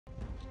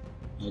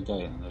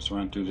Okay, let's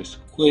run through this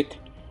quick.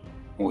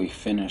 When we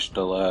finish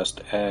the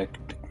last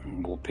act,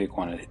 we'll pick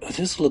one of it.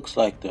 This looks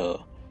like the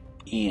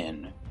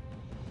inn.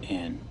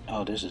 And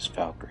oh, this is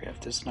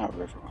Falcraft. This is not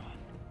Riverrun.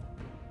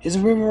 Is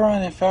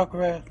Riverrun in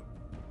Falcraft?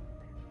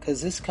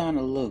 Cause this kind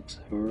of looks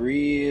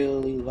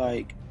really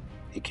like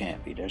it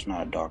can't be. There's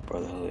not a Dark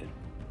Brotherhood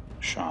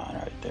shrine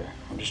right there.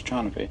 I'm just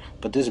trying to figure.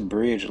 But this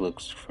bridge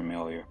looks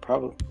familiar.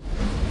 Probably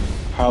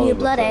New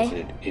blood, because eh?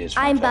 it is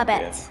from I'm Falcraft.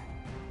 Babette.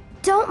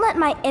 Don't let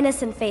my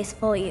innocent face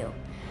fool you.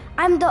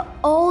 I'm the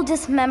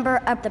oldest member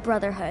of the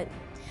Brotherhood.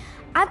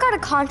 I've got a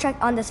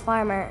contract on this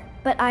farmer,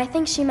 but I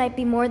think she might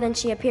be more than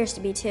she appears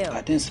to be too.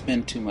 I didn't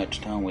spend too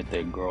much time with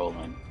that girl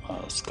in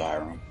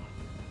Skyrim,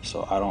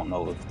 so I don't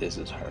know if this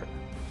is her.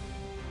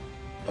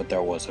 But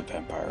there was a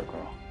vampire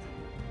girl.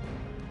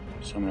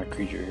 Summon a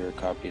creature here,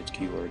 copy its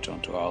keywords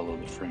onto all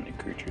of the friendly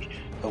creatures.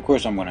 Of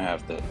course I'm going to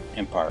have the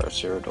Empire of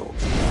Cyrodiil,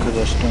 because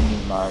I still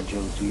need my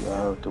agility.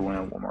 I have to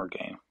win one more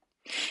game.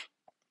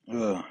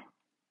 Ugh.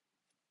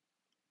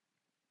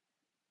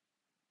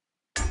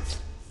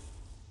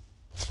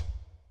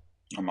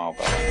 I'm all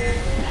back.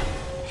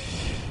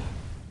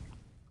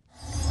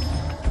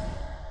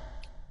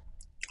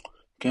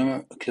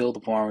 Kill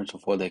the farmers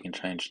before they can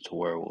change into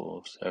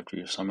werewolves. After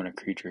you summon a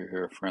creature,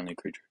 hear a friendly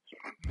creature.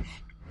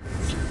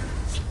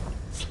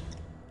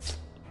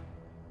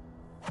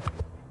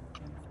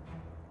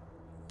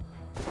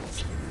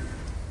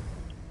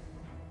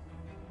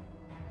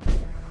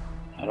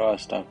 How do I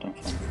stop them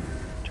from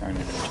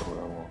turning into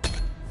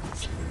werewolves?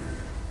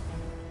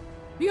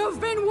 You've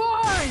been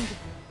warned!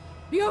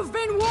 You've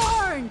been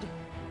warned!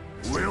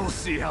 We'll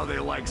see how they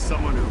like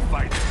someone who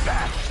fights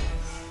back.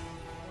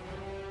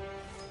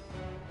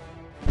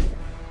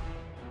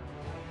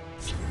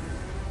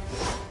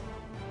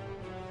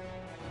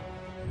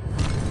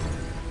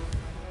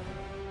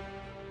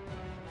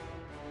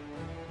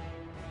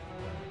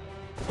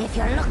 If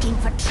you're looking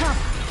for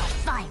trouble, you'll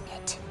find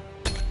it.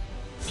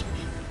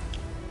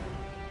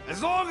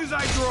 As long as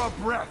I draw a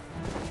breath.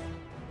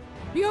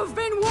 You've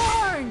been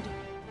warned!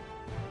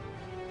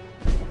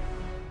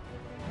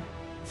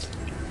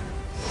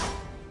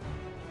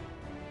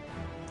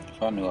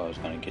 If I knew I was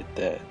gonna get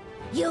that.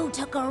 You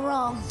took a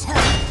wrong turn,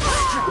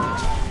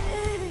 stranger.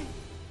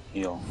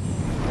 Heal.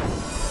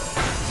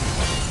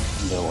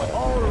 No way.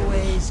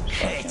 Always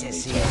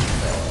courtesy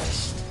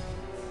first.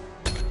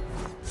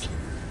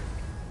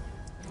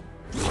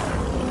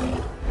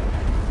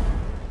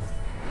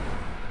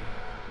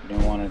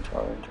 Didn't want to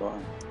charge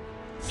on.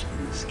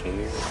 You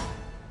scared?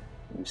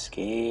 You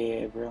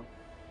scared, bro?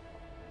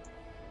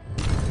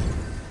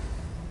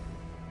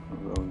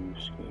 Bro, you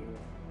scared?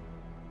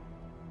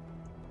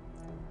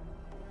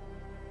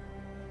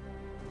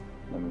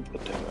 Let me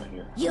put that right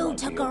here. You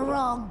took a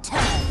wrong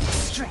turn,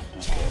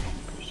 stranger.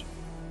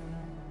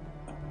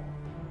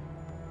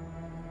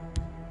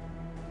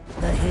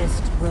 The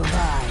hist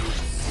revives.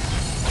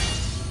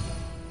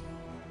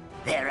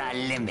 There are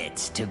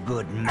limits to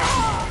good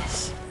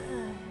manners.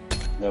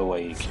 No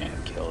way you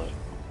can't kill it.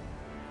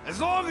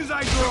 As long as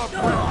I draw a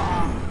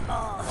breath.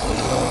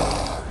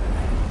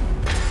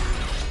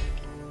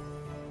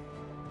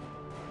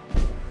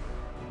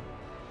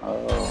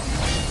 Oh.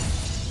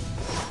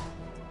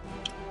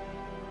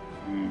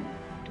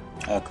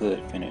 I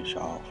could finish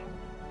off.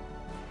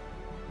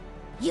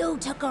 You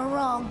took a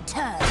wrong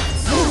turn.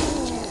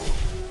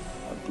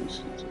 I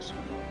boosted this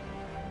one.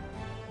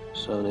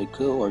 So they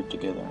could work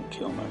together and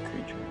kill my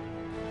creature.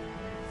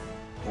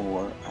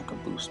 Or I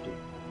could boost it.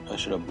 I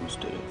should have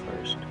boosted it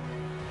first.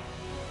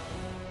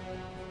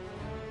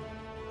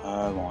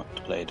 I want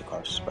to play the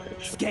card special.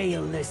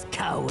 Scaleless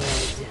coward.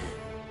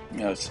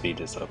 Yeah, let's speed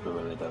this up, it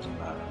really doesn't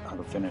matter. I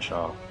can finish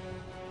off,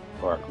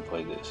 or I can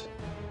play this.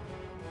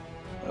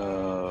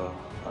 I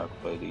can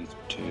play these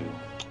two.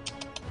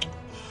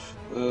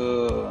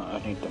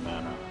 I need the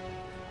mana.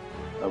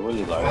 I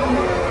really like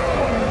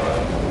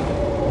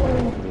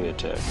the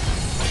attack.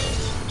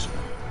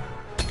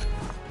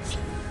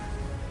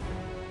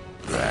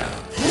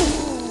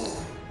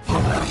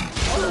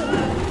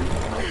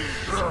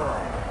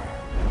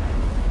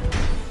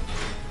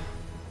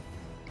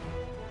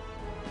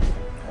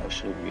 I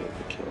should be able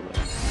to kill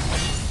that.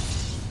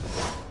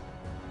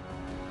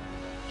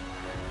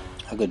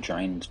 I could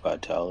drain its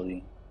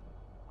vitality,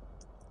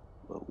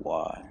 but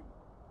why?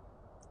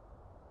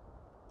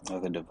 I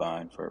could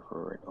divine for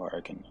it, or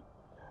I can.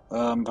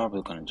 I'm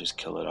probably gonna just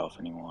kill it off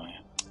anyway.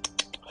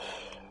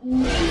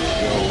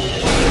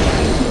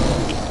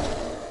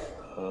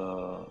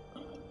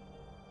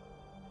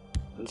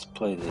 Let's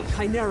play this.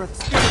 Chimera,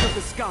 spirit of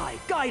the sky,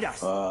 guide us!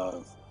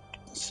 5,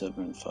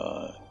 7,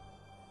 5.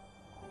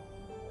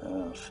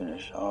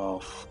 Finish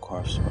off.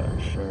 Quartz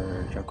Splash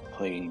Surge. I could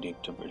play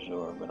Edict of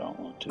Azure, but I don't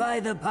want to. By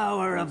the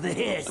power of the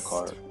hist. The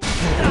card.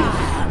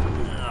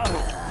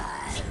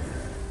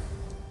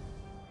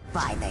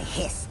 By the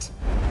hist.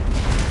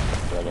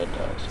 Yeah, that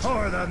does.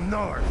 For the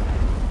north.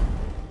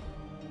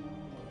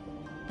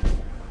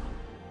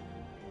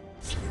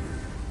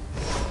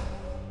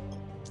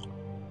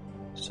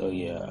 So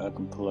yeah, I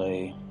can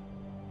play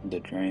the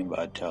drain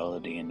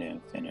vitality and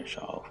then finish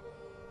off.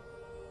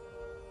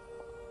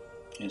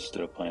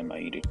 Instead of playing my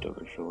Edict of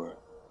Azure.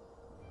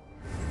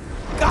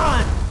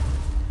 Gone!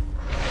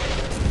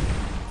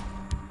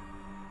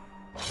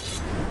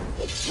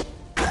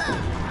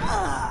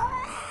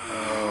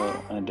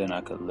 And then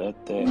I could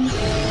let that. Let me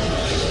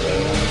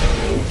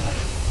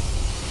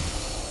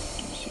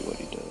see what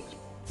he does.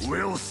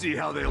 We'll see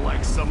how they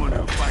like someone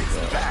who fights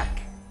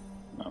back.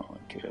 No one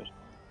cares.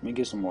 Let me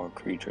get some more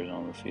creatures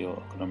on the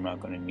field, because I'm not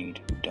going to need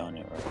who done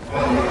it right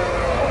now.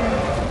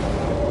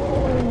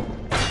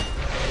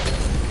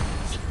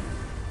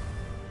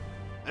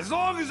 As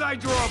long as I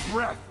draw a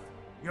breath,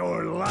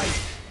 your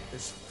life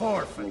is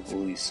forfeit.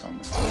 Holy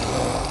summon.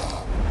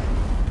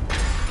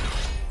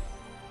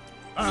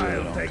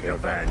 I'll take the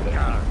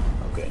vanguard.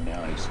 Okay,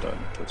 now he's starting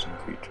to put some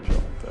creatures on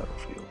the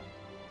battlefield.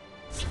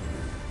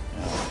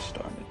 Now he's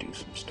starting to do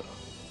some stuff,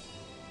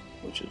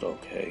 which is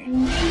okay.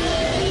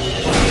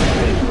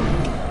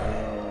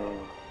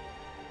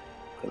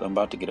 Because I'm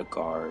about to get a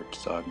guard,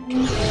 so I can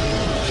kill this.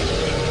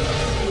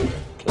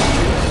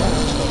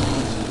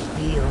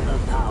 Feel the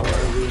power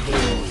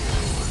within you.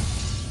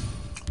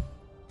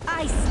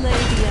 I slay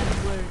the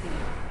unworthy.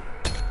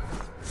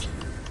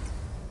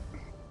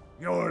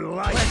 Your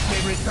life.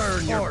 Let me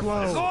return your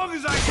blow. As long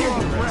as I draw a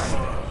breath.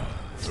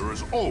 There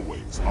is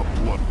always a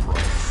blood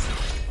price.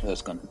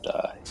 That's gonna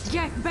die.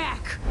 Get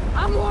back!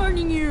 I'm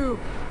warning you!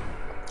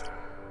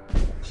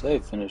 Say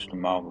finish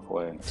them off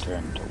before I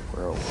turn into a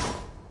werewolf.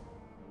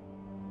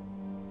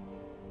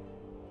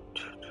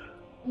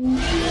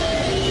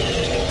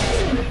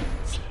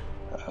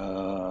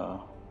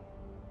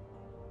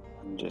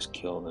 Just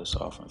kill this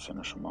off and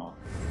finish them off.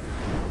 I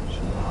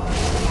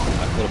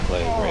could have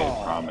played Red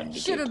Promin to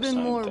Should get have the been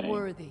same more thing.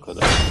 worthy. Because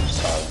I have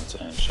silence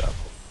and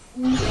shuffle.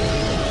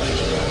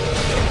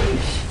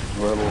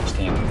 Werewolves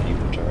can't compete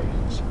with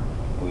dragons.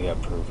 We have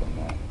proven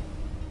that.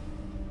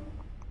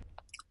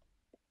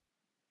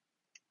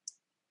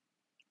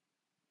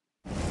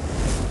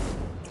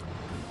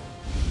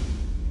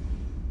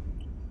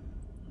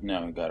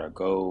 Now we got our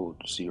gold,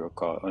 0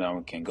 cost. Now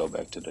we can go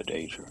back to the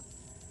Daedra.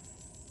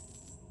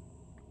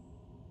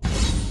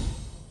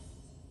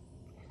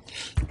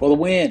 For the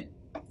win!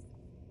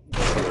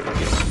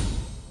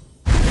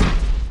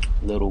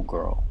 Little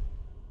girl.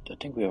 I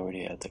think we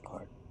already had the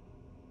card.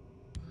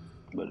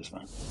 But it's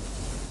fine.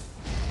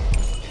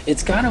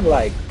 It's kind of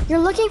like... You're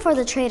looking for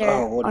the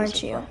traitor, what is aren't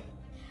it, you? bro?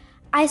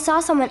 I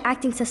saw someone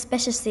acting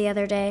suspicious the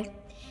other day.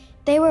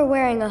 They were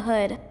wearing a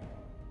hood.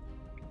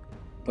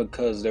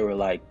 Because they were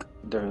like,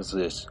 there's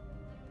this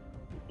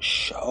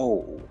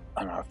show,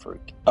 and I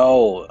forget.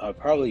 Oh, I'm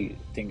probably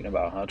thinking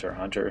about Hunter x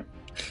Hunter,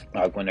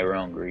 like when they were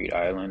on Greed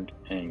Island,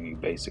 and you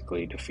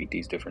basically defeat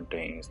these different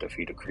things,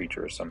 defeat a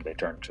creature or something, they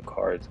turn into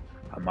cards.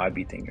 I might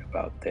be thinking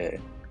about that,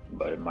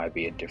 but it might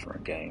be a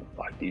different game.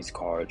 Like these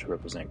cards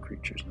represent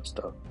creatures and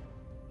stuff.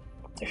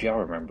 If y'all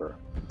remember,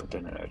 put that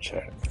in the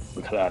chat,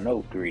 because I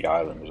know Greed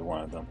Island is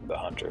one of them, the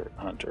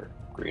Hunter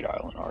Greed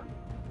Island arc.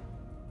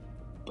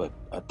 But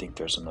I think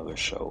there's another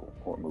show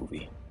or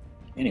movie.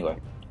 Anyway,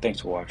 thanks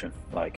for watching. Like.